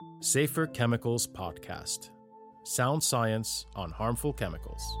Safer Chemicals Podcast. Sound science on harmful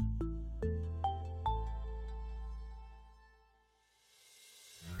chemicals.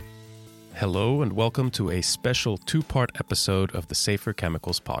 Hello and welcome to a special two-part episode of the Safer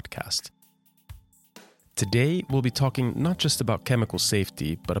Chemicals Podcast. Today we'll be talking not just about chemical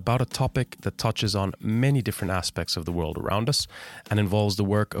safety, but about a topic that touches on many different aspects of the world around us and involves the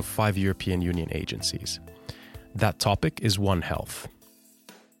work of 5 European Union agencies. That topic is One Health.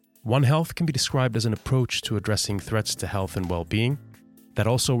 One Health can be described as an approach to addressing threats to health and well-being that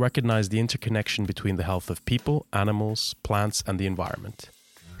also recognize the interconnection between the health of people, animals, plants, and the environment.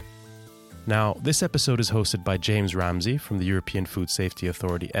 Now, this episode is hosted by James Ramsey from the European Food Safety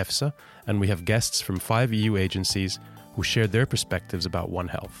Authority EFSA, and we have guests from 5 EU agencies who shared their perspectives about One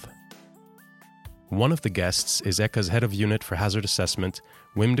Health. One of the guests is ECHA's Head of Unit for Hazard Assessment,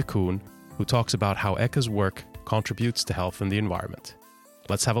 Wim de Koen, who talks about how ECHA's work contributes to health and the environment.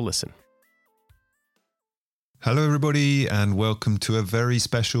 Let's have a listen. Hello everybody and welcome to a very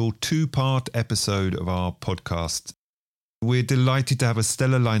special two-part episode of our podcast. We're delighted to have a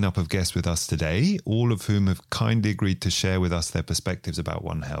stellar lineup of guests with us today, all of whom have kindly agreed to share with us their perspectives about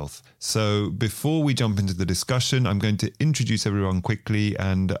One Health. So before we jump into the discussion, I'm going to introduce everyone quickly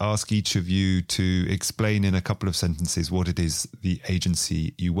and ask each of you to explain in a couple of sentences what it is the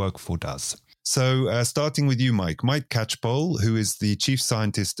agency you work for does. So starting with you, Mike Catchpole, who is the Chief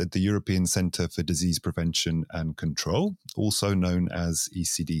Scientist at the European Centre for Disease Prevention and Control, also known as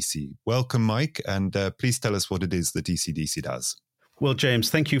ECDC. Welcome, Mike, and please tell us what it is that ECDC does. Well, James,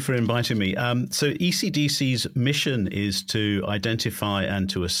 thank you for inviting me. So ECDC's mission is to identify and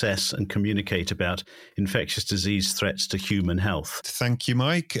to assess and communicate about infectious disease threats to human health. Thank you,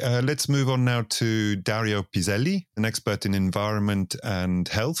 Mike. Let's move on now to Dario Piselli, an expert in environment and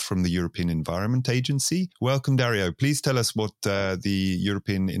health from the European Environment Agency. Welcome, Dario. Please tell us what the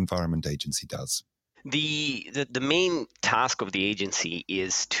European Environment Agency does. The main task of the agency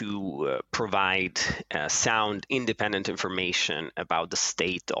is to provide sound, independent information about the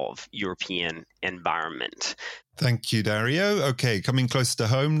state of European environment. Thank you, Dario. Okay, coming close to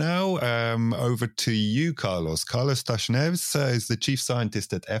home now, over to you, Carlos. Carlos Tashneves is the Chief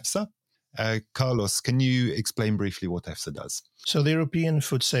Scientist at EFSA. Carlos, can you explain briefly what EFSA does? So the European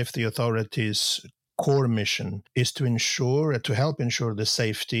Food Safety Authority's core mission is to help ensure the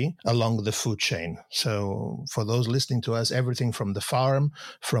safety along the food chain. So for those listening to us, everything from the farm,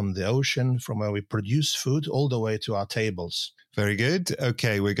 from the ocean, from where we produce food, all the way to our tables. Very good.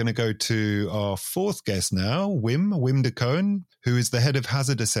 Okay, we're going to go to our fourth guest now, Wim de Koen, who is the Head of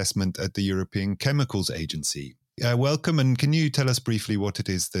Hazard Assessment at the European Chemicals Agency. Welcome, and can you tell us briefly what it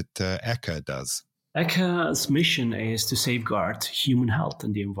is that ECHA does? ECHA's mission is to safeguard human health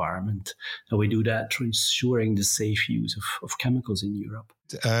and the environment. And we do that through ensuring the safe use of chemicals in Europe.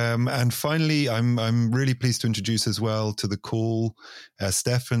 And finally, I'm really pleased to introduce as well to the call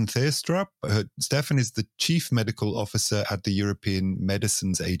Stefan Theerstrup. Stefan is the Chief Medical Officer at the European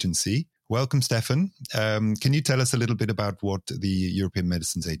Medicines Agency. Welcome, Stefan. Can you tell us a little bit about what the European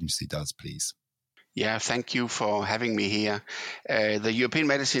Medicines Agency does, please? Yeah, thank you for having me here. The European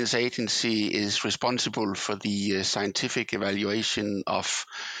Medicines Agency is responsible for the scientific evaluation of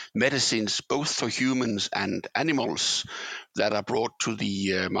medicines, both for humans and animals, that are brought to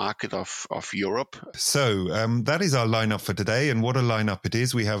the market of Europe. So that is our lineup for today. And what a lineup it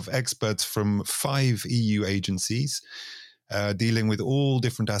is. We have experts from 5 EU agencies dealing with all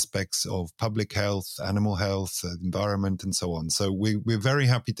different aspects of public health, animal health, environment, and so on. So we're very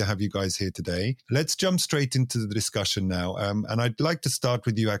happy to have you guys here today. Let's jump straight into the discussion now. And I'd like to start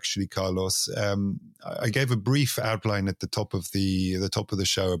with you, actually, Carlos. I gave a brief outline at the top of the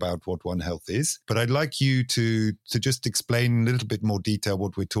show about what One Health is, but I'd like you to just explain in a little bit more detail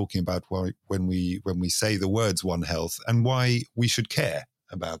what we're talking about when we say the words One Health and why we should care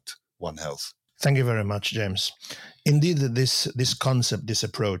about One Health. Thank you very much, James. Indeed, this concept, this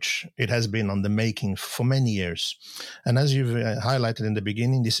approach, it has been on the making for many years. And as you've highlighted in the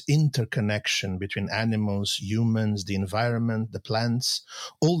beginning, this interconnection between animals, humans, the environment, the plants,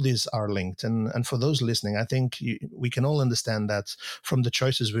 all these are linked. And for those listening, I think we can all understand that from the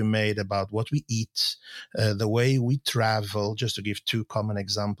choices we made about what we eat, the way we travel, just to give 2 common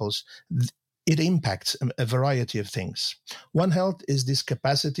examples, it impacts a variety of things. One Health is this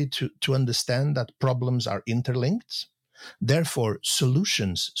capacity to understand that problems are interlinked. Therefore,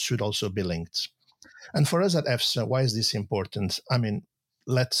 solutions should also be linked. And for us at EFSA, why is this important? I mean,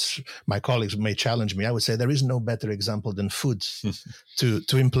 my colleagues may challenge me. I would say there is no better example than food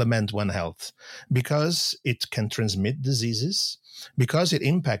to implement One Health, because it can transmit diseases, because it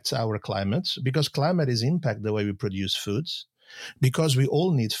impacts our climate, because climate is impact the way we produce foods, Because we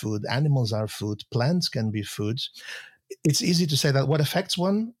all need food. Animals are food. Plants can be food. It's easy to say that what affects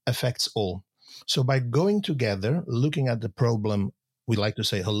one affects all. So by going together, looking at the problem, we like to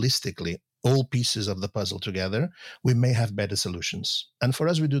say holistically, all pieces of the puzzle together, we may have better solutions. And for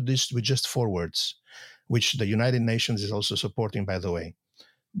us, we do this with just 4 words, which the United Nations is also supporting, by the way.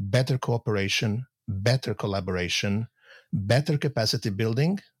 Better cooperation, better collaboration, better capacity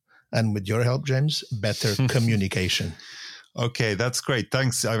building, and with your help, James, better communication. Okay, that's great.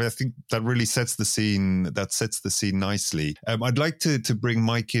 Thanks. I think that really sets the scene. That sets the scene nicely. I'd like to bring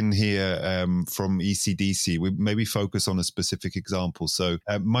Mike in here from ECDC. We maybe focus on a specific example. So,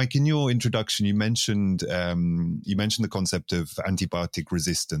 Mike, in your introduction, you mentioned the concept of antibiotic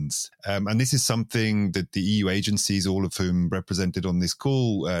resistance, and this is something that the EU agencies, all of whom represented on this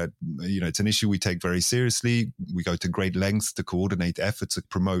call, it's an issue we take very seriously. We go to great lengths to coordinate efforts to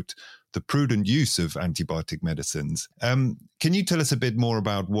promote the prudent use of antibiotic medicines. Can you tell us a bit more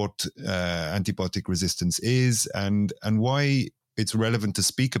about what antibiotic resistance is and why it's relevant to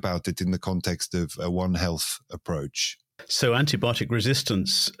speak about it in the context of a One Health approach? So antibiotic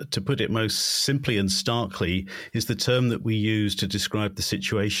resistance, to put it most simply and starkly, is the term that we use to describe the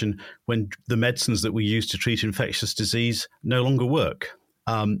situation when the medicines that we use to treat infectious disease no longer work.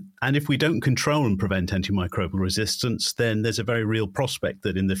 And if we don't control and prevent antimicrobial resistance, then there's a very real prospect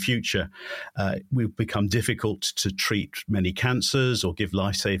that in the future we've become difficult to treat many cancers or give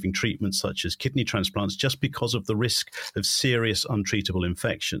life-saving treatments such as kidney transplants just because of the risk of serious untreatable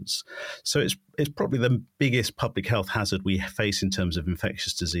infections. So it's probably the biggest public health hazard we face in terms of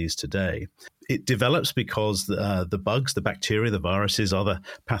infectious disease today. It develops because the bugs, the bacteria, the viruses, other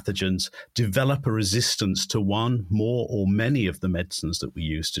pathogens develop a resistance to one, more, or many of the medicines that we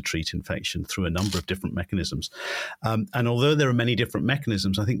use to treat infection through a number of different mechanisms. And although there are many different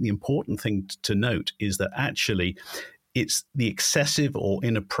mechanisms, I think the important thing to note is that actually it's the excessive or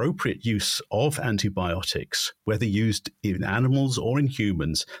inappropriate use of antibiotics, whether used in animals or in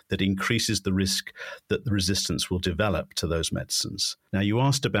humans, that increases the risk that the resistance will develop to those medicines. Now, you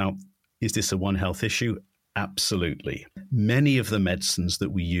asked about, is this a One Health issue? Absolutely. Many of the medicines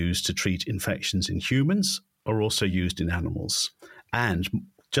that we use to treat infections in humans are also used in animals. And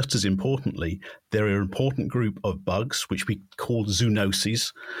just as importantly, there are an important group of bugs, which we call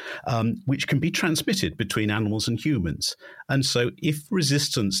zoonoses, which can be transmitted between animals and humans. And so if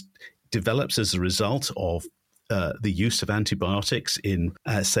resistance develops as a result of the use of antibiotics in,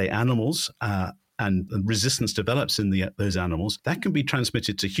 say, animals, and resistance develops in those animals, that can be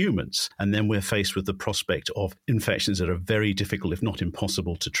transmitted to humans. And then we're faced with the prospect of infections that are very difficult, if not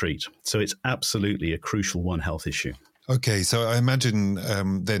impossible, to treat. So it's absolutely a crucial One Health issue. Okay, so I imagine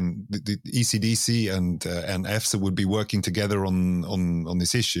then the ECDC and EFSA would be working together on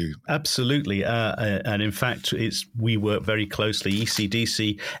this issue. Absolutely, and in fact, we work very closely,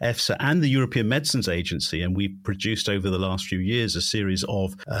 ECDC, EFSA, and the European Medicines Agency, and we've produced over the last few years a series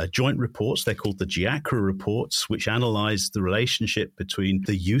of joint reports. They're called the GIACRA reports, which analyse the relationship between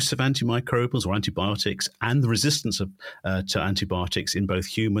the use of antimicrobials or antibiotics and the resistance to antibiotics in both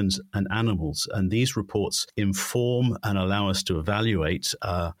humans and animals. And these reports inform and allow us to evaluate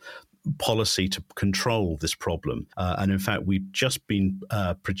policy to control this problem. And in fact, we've just been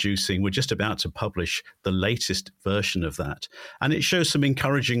we're just about to publish the latest version of that. And it shows some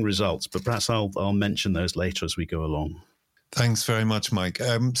encouraging results, but perhaps I'll mention those later as we go along. Thanks very much, Mike.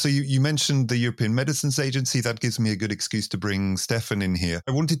 So you mentioned the European Medicines Agency. That gives me a good excuse to bring Stefan in here.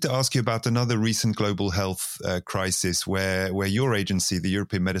 I wanted to ask you about another recent global health crisis where your agency, the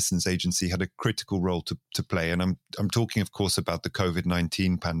European Medicines Agency, had a critical role to play. And I'm talking, of course, about the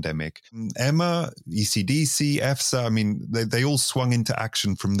COVID-19 pandemic. EMA, ECDC, EFSA, I mean, they all swung into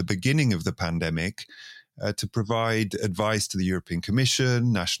action from the beginning of the pandemic to provide advice to the European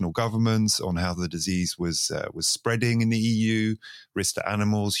Commission, national governments on how the disease was spreading in the EU, risk to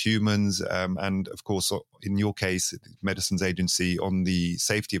animals, humans, and of course, in your case, the Medicines Agency, on the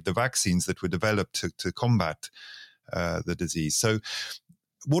safety of the vaccines that were developed to combat the disease. So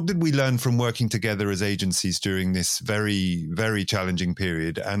what did we learn from working together as agencies during this very, very challenging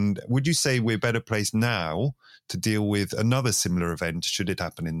period? And would you say we're better placed now to deal with another similar event should it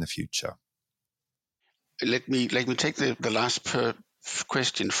happen in the future? Let me take the last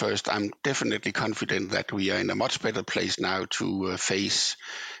question first, I'm definitely confident that we are in a much better place now to face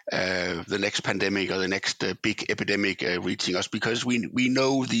the next pandemic or the next big epidemic reaching us, because we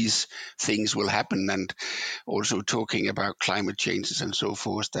know these things will happen, and also talking about climate changes and so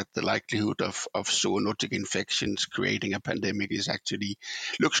forth, that the likelihood of zoonotic infections creating a pandemic is actually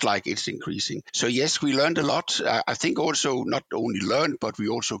looks like it's increasing. So yes, we learned a lot. I think also not only learned, but we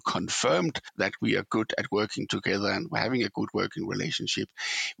also confirmed that we are good at working together and we're having a good working relationship.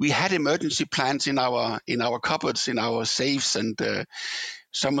 We had emergency plans in our cupboards, in our safes, and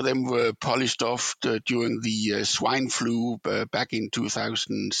some of them were polished off during the swine flu back in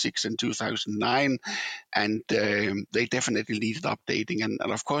 2006 and 2009, and they definitely needed updating. And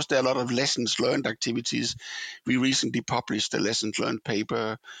of course, there are a lot of lessons learned activities. We recently published a lessons learned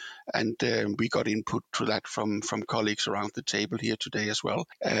paper, and we got input to that from colleagues around the table here today as well.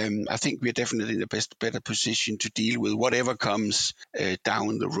 I think we're definitely in a better position to deal with whatever comes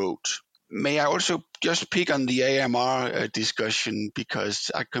down the road. May I also just pick on the AMR discussion,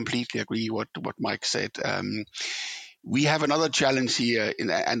 because I completely agree what Mike said. We have another challenge here,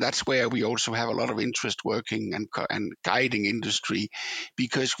 and that's where we also have a lot of interest working and guiding industry,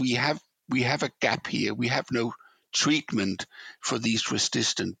 because we have a gap here. We have no treatment for these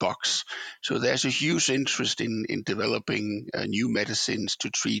resistant bugs. So there's a huge interest in developing new medicines to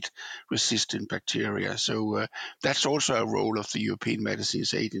treat resistant bacteria. So that's also a role of the European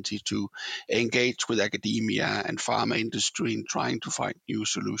Medicines Agency, to engage with academia and pharma industry in trying to find new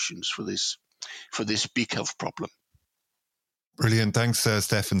solutions for this big health problem. Brilliant, thanks,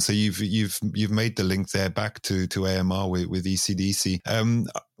 Stefan. So you've made the link there back to AMR with ECDC.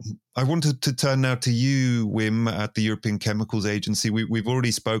 I wanted to turn now to you, Wim, at the European Chemicals Agency. We've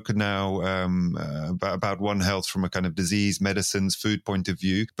already spoken now about One Health from a kind of disease, medicines, food point of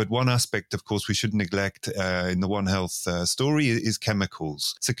view. But one aspect, of course, we shouldn't neglect in the One Health story is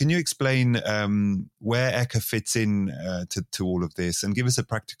chemicals. So can you explain where ECHA fits in to all of this, and give us a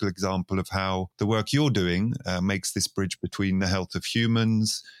practical example of how the work you're doing makes this bridge between the health of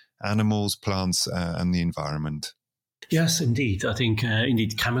humans, animals, plants, and the environment? Yes, indeed. I think,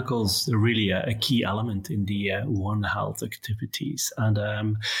 indeed, chemicals are really a key element in the One Health activities.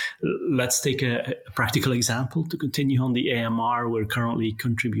 And let's take a practical example to continue on the AMR. We're currently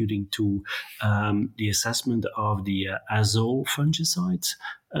contributing to the assessment of the azole fungicides.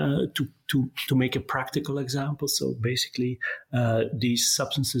 To make a practical example, so basically these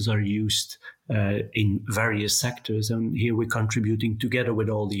substances are used in various sectors, and here we're contributing together with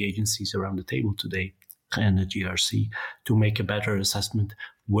all the agencies around the table today and the GRC to make a better assessment.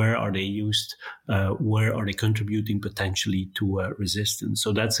 Where are they used? Where are they contributing potentially to resistance?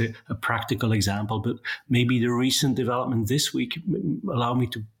 So that's a practical example, but maybe the recent development this week allow me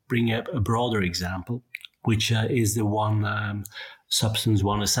to bring up a broader example, which is the One Substance,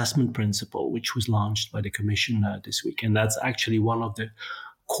 One Assessment principle, which was launched by the Commission this week. And that's actually one of the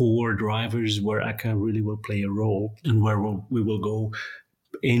core drivers where ECHA really will play a role, and where we will go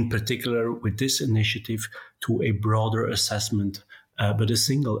in particular with this initiative to a broader assessment, but a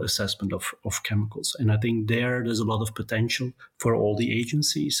single assessment of chemicals. And I think there's a lot of potential for all the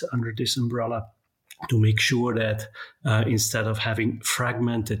agencies under this umbrella to make sure that instead of having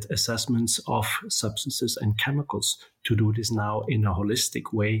fragmented assessments of substances and chemicals, to do this now in a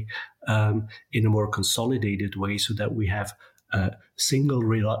holistic way, in a more consolidated way, so that we have single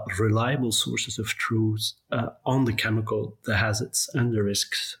reliable sources of truth on the chemical, the hazards and the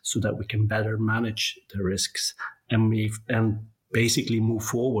risks, so that we can better manage the risks and basically move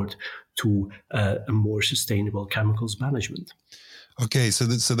forward to a more sustainable chemicals management. Okay, so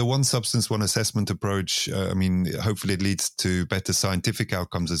the One Substance, One Assessment approach, hopefully it leads to better scientific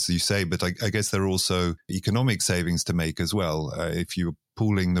outcomes, as you say, but I guess there are also economic savings to make as well. If you're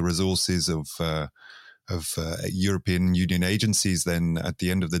pooling the resources of European Union agencies, then at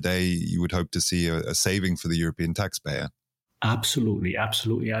the end of the day, you would hope to see a saving for the European taxpayer. Absolutely.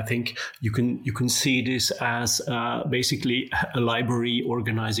 I think you can see this as basically a library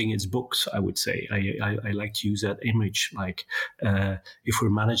organizing its books, I would say. I like to use that image. Like if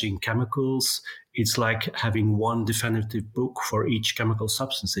we're managing chemicals, it's like having one definitive book for each chemical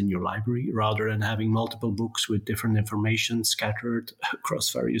substance in your library, rather than having multiple books with different information scattered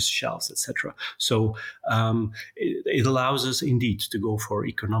across various shelves, etc. So it allows us indeed to go for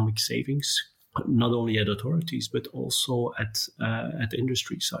economic savings, not only at authorities, but also at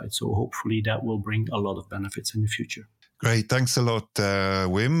industry side. So hopefully that will bring a lot of benefits in the future. Great. Thanks a lot,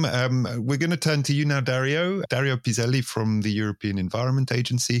 Wim. We're going to turn to you now, Dario. Dario Piselli from the European Environment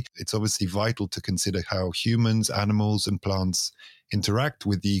Agency. It's obviously vital to consider how humans, animals and plants interact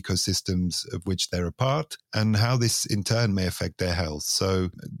with the ecosystems of which they're a part, and how this in turn may affect their health. So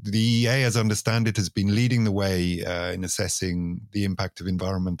the EA, as I understand it, has been leading the way in assessing the impact of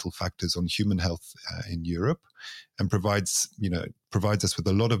environmental factors on human health in Europe, and provides us with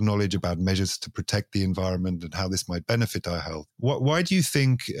a lot of knowledge about measures to protect the environment and how this might benefit our health. Why do you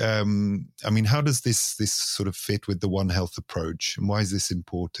think, how does this sort of fit with the One Health approach, and why is this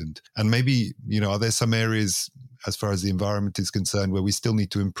important? And maybe, are there some areas as far as the environment is concerned where we still need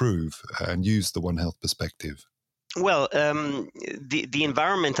to improve and use the One Health perspective? Well, the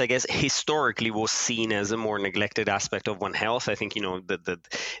environment, I guess, historically was seen as a more neglected aspect of One Health. I think,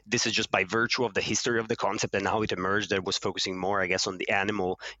 this is just by virtue of the history of the concept and how it emerged. That was focusing more, I guess, on the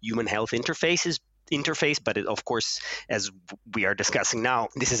animal-human health interface. But of course, as we are discussing now,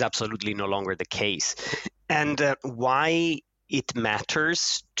 this is absolutely no longer the case. And why it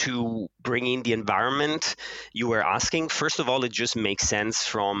matters to bring in the environment, you were asking. First of all, it just makes sense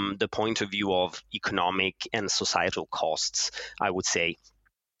from the point of view of economic and societal costs, I would say.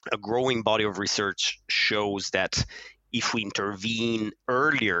 A growing body of research shows that if we intervene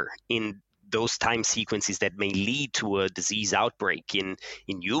earlier in those time sequences that may lead to a disease outbreak in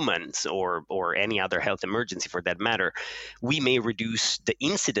humans or any other health emergency for that matter, we may reduce the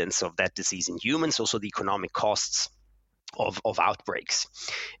incidence of that disease in humans, also the economic costs of outbreaks.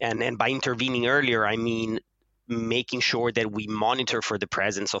 And by intervening earlier, I mean making sure that we monitor for the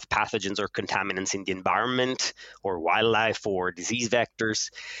presence of pathogens or contaminants in the environment or wildlife or disease vectors,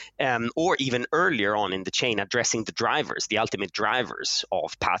 or even earlier on in the chain, addressing the ultimate drivers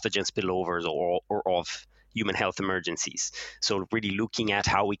of pathogen spillovers or of human health emergencies. So really looking at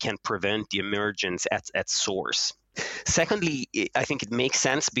how we can prevent the emergence at source. Secondly, I think it makes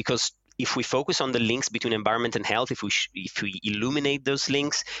sense because if we focus on the links between environment and health, if we illuminate those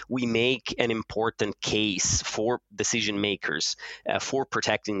links, we make an important case for decision makers for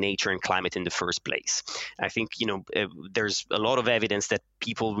protecting nature and climate in the first place. I think there's a lot of evidence that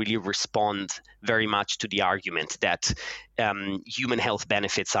people really respond very much to the argument that human health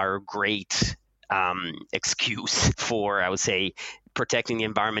benefits are a great excuse for, I would say, protecting the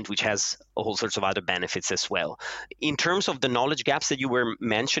environment, which has all sorts of other benefits as well. In terms of the knowledge gaps that you were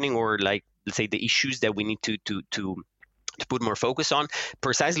mentioning, or like, let's say, the issues that we need to put more focus on,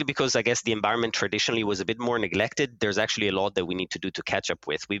 precisely because I guess the environment traditionally was a bit more neglected, there's actually a lot that we need to do to catch up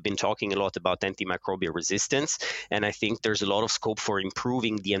with. We've been talking a lot about antimicrobial resistance, and I think there's a lot of scope for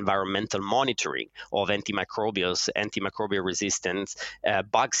improving the environmental monitoring of antimicrobial resistance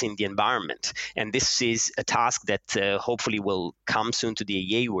bugs in the environment. And this is a task that hopefully will come soon to the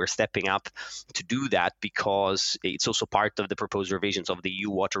EA. We're stepping up to do that because it's also part of the proposed revisions of the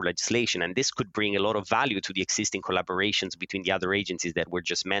EU water legislation, and this could bring a lot of value to the existing collaborations between the other agencies that were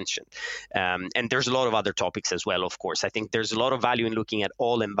just mentioned. And there's a lot of other topics as well, of course. I think there's a lot of value in looking at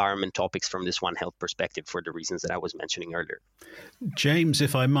all environment topics from this One Health perspective for the reasons that I was mentioning earlier. James,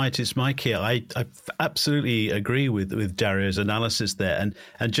 if I might, it's Mike here. I absolutely agree with Dario's analysis there,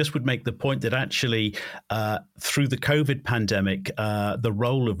 and just would make the point that actually through the COVID pandemic, the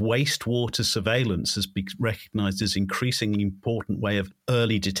role of wastewater surveillance has been recognized as an increasingly important way of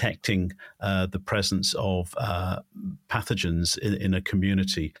early detecting the presence of pathogens in a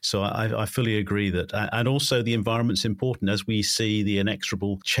community. So I fully agree that, and also the environment's important as we see the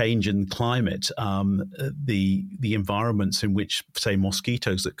inexorable change in climate. The environments in which, say,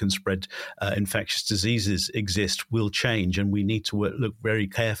 mosquitoes that can spread infectious diseases exist will change, and we need to look very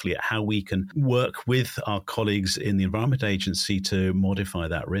carefully at how we can work with our colleagues in the Environment Agency to modify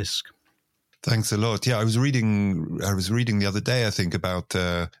that risk. Thanks a lot. Yeah, I was reading the other day, I think, about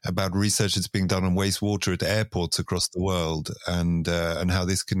research that's being done on wastewater at airports across the world, and how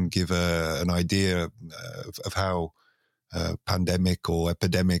this can give an idea of how pandemic or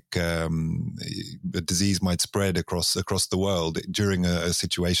epidemic a disease might spread across the world during a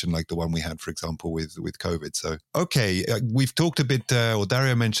situation like the one we had, for example, with COVID. So, okay, we've talked a bit, or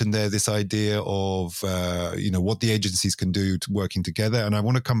Dario mentioned there, this idea of what the agencies can do to working together, and I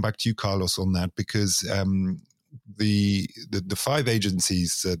want to come back to you, Carlos, on that, because the 5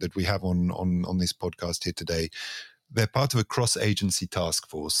 agencies that we have on this podcast here today, they're part of a cross-agency task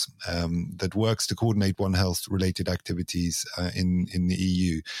force that works to coordinate One Health-related activities in the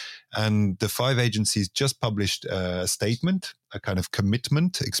EU. And the 5 agencies just published a statement, a kind of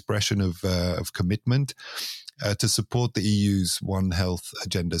expression of commitment to support the EU's One Health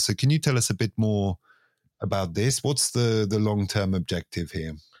agenda. So can you tell us a bit more about this? What's the long-term objective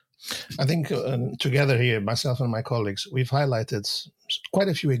here? I think together here, myself and my colleagues, we've highlighted quite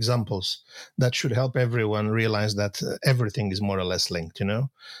a few examples that should help everyone realize that everything is more or less linked, you know.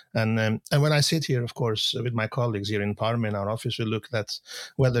 And when I sit here, of course, with my colleagues here in Parma in our office, we look at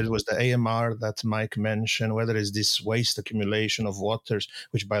whether it was the AMR that Mike mentioned, whether it's this waste accumulation of waters,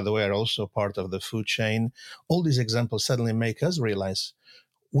 which, by the way, are also part of the food chain. All these examples suddenly make us realize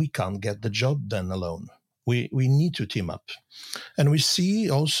we can't get the job done alone. We need to team up. And we see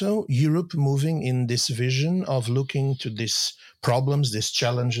also Europe moving in this vision of looking to these problems, these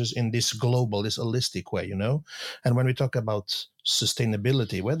challenges in this global, this holistic way, you know. And when we talk about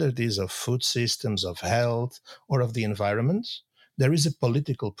sustainability, whether it is of food systems, of health, or of the environment, there is a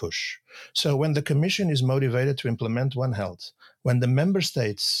political push. So when the Commission is motivated to implement One Health, when the member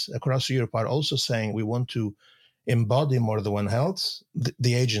states across Europe are also saying we want to embody more the One Health,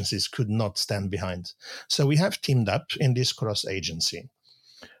 the agencies could not stand behind. So we have teamed up in this cross-agency.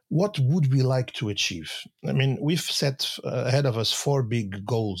 What would we like to achieve? I mean, we've set ahead of us 4 big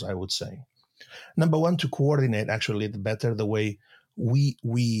goals, I would say. Number 1, to coordinate actually better the way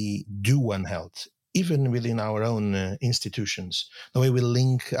we do One Health, even within our own institutions, the way we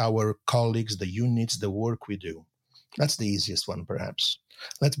link our colleagues, the units, the work we do. That's the easiest one, perhaps.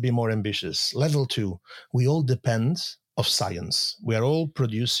 Let's be more ambitious. Level 2, we all depend of science. We are all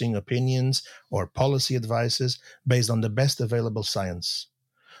producing opinions or policy advices based on the best available science.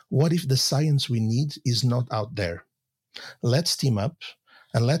 What if the science we need is not out there? Let's team up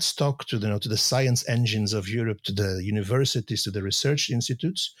and let's talk to the science engines of Europe, to the universities, to the research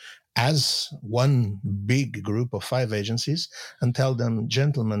institutes, as one big group of 5 agencies, and tell them,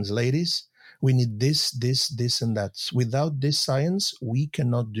 gentlemen, ladies, we need this, and that. Without this science, we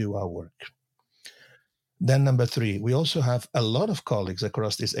cannot do our work. Then number 3, we also have a lot of colleagues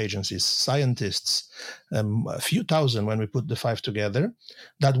across these agencies, scientists, a few thousand when we put the 5 together,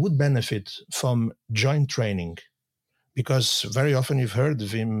 that would benefit from joint training. Because very often you've heard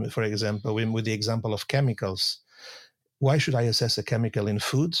Wim, for example, with the example of chemicals. Why should I assess a chemical in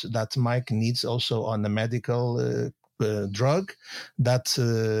food that Mike needs also on a medical drug, that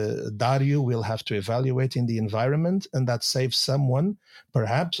Dario will have to evaluate in the environment, and that saves someone,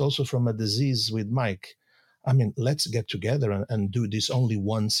 perhaps also from a disease with Mike? I mean, let's get together and do this only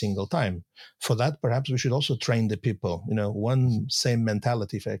one single time. For that, perhaps we should also train the people, one same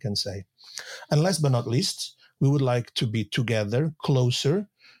mentality, if I can say. And last but not least, we would like to be together, closer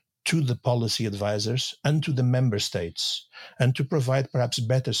to the policy advisors and to the member states, and to provide perhaps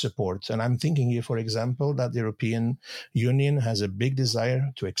better support. And I'm thinking here, for example, that the European Union has a big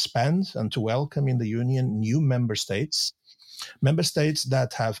desire to expand and to welcome in the Union new member states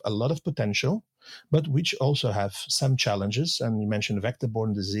that have a lot of potential, but which also have some challenges. And you mentioned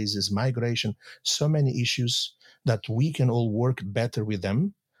vector-borne diseases, migration, so many issues that we can all work better with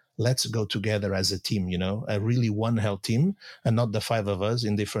them. Let's go together as a team, a really One Health team, and not the 5 of us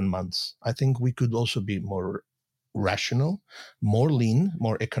in different months. I think we could also be more rational, more lean,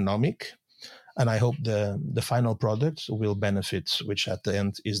 more economic. And I hope the final product will benefit, which at the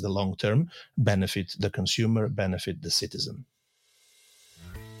end is the long-term, benefit the consumer, benefit the citizen.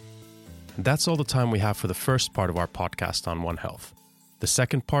 That's all the time we have for the first part of our podcast on One Health. The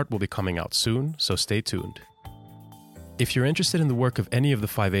second part will be coming out soon, so stay tuned. If you're interested in the work of any of the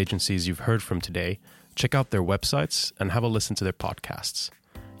 5 agencies you've heard from today, check out their websites and have a listen to their podcasts.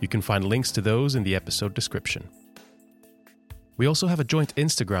 You can find links to those in the episode description. We also have a joint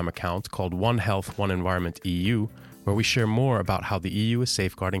Instagram account called One Health, One Environment EU, where we share more about how the EU is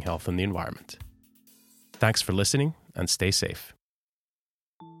safeguarding health and the environment. Thanks for listening, and stay safe.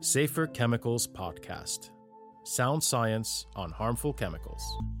 Safer Chemicals Podcast. Sound science on harmful chemicals.